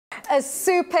a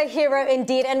superhero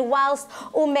indeed. And whilst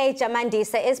Major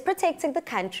Mandisa is protecting the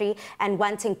country and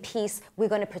wanting peace, we're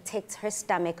going to protect her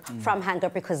stomach from hunger,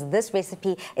 because this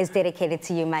recipe is dedicated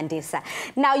to you, Mandisa.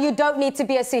 Now, you don't need to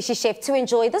be a sushi chef to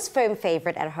enjoy this firm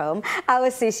favorite at home. Our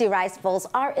sushi rice bowls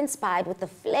are inspired with the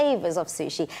flavors of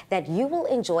sushi that you will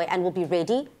enjoy and will be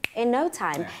ready in no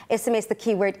time. SMS the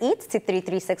keyword EAT to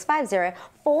 33650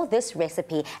 for this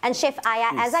recipe. And Chef Aya,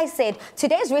 as I said,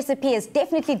 today's recipe is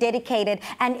definitely dedicated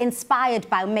and inspired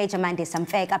by Major Mandisa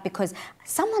Mfeka, because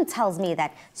someone tells me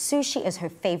that sushi is her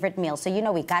favorite meal. So you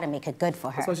know we gotta make it good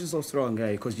for her. That's why she's so strong,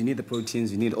 because you need the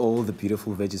proteins, you need all the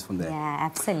beautiful veggies from there. Yeah,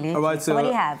 absolutely. All right, so what do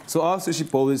you have? So our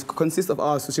sushi bowl consists of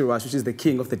our sushi rice, which is the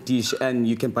king of the dish, and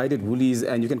you can buy it at Woolies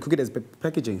and you can cook it as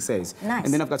packaging says. Nice.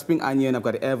 And then I've got spring onion, I've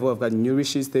got evo, I've got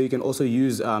nourishes there. You can also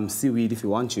use seaweed if you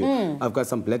want to. I've got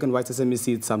some black and white sesame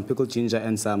seeds, some pickled ginger,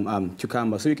 and some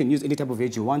cucumber. So you can use any type of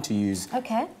veg you want to use.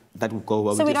 Okay. That will go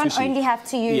well so with your sushi. So we don't only have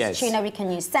to use tuna, we can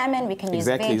use salmon, we can use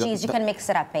veggies, you can mix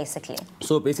it up basically.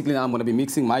 So basically now I'm going to be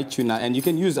mixing my tuna, and you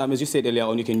can use, as you said earlier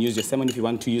on, you can use your salmon if you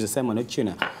want to use a salmon or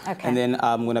tuna. Okay. And then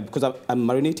I'm going to, because I'm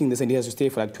marinating this, and it has to stay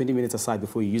for like 20 minutes aside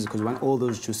before you use it, because you want all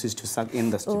those juices to suck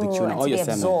in the tuna or your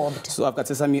salmon. Absorbed. So I've got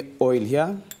sesame oil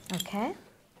here. Okay.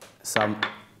 Some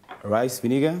rice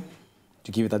vinegar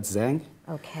to give it that zang.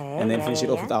 Okay. And then finish it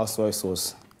off with our soy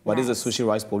sauce. What is a sushi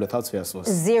rice bowl without soy sauce?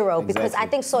 Zero, because I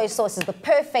think soy sauce is the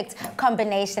perfect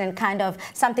combination and kind of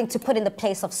something to put in the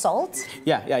place of salt.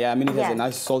 Yeah. I mean, it has a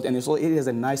nice salt, and it has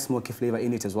a nice smoky flavor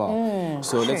in it as well.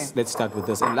 So let's start with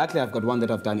this. And luckily, I've got one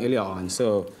that I've done earlier on.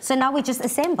 So now we just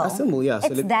assemble. Assemble, yeah.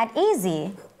 It's that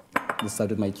easy. Let's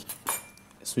start with my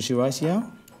sushi rice here.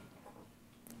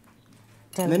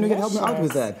 Delicious. And then you can help me out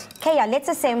with that. Okay, yeah, let's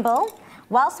assemble.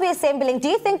 Whilst we're assembling, do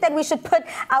you think that we should put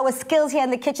our skills here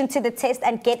in the kitchen to the test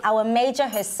and get our Major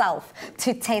herself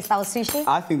to taste our sushi?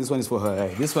 I think this one is for her.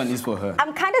 This one is for her.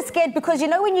 I'm kind of scared, because you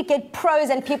know when you get pros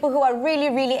and people who are really,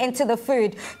 really into the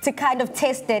food to kind of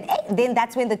test it, then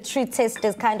that's when the true test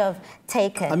is kind of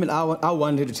taken. I mean, I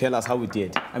want her to tell us how we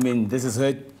did. I mean, this is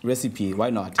her recipe. Why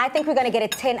not? I think we're going to get a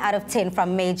 10 out of 10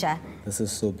 from Major. This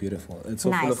is so beautiful. It's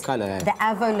so full of color. The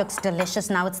avo looks delicious.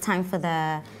 Now it's time for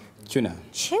the... Tuna.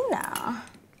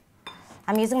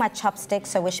 I'm using my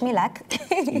chopsticks, so wish me luck.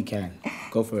 You can.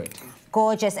 Go for it.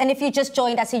 Gorgeous. And if you just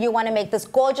joined us and you want to make this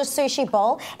gorgeous sushi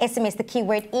bowl, SMS the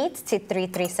keyword EAT to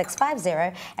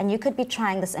 33650, and you could be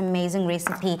trying this amazing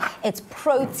recipe. It's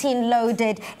protein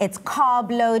loaded, it's carb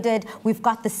loaded. We've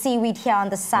got the seaweed here on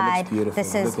the side.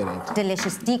 This is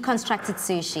delicious deconstructed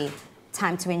sushi.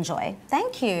 Time to enjoy.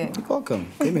 Thank you. You're welcome.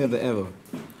 Let me have the evo.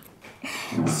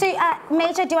 So,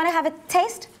 Major, do you want to have a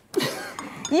taste?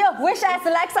 Yo, wish I had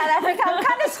like South Africa. I'm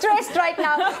kind of stressed right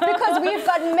now because we've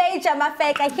got Major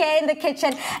Mafeka here in the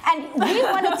kitchen, and we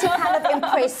wanted to kind of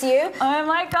impress you. Oh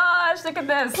my gosh, look at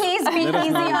this. Please be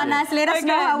easy on us. Let us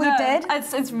know how we did.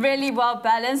 It's really well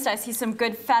balanced. I see some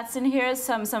good fats in here,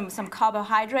 some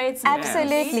carbohydrates.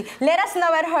 Absolutely. Let us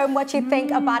know at home what you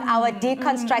think about our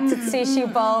deconstructed sushi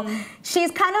bowl.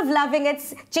 She's kind of loving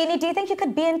it. Jeannie, do you think you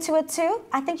could be into it too?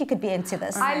 I think you could be into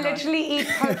this. I literally eat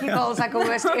poke bowls like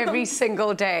almost every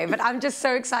single day, but I'm just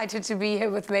so excited to be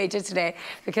here with Major today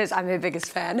because I'm her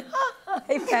biggest fan.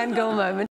 A fangirl moment.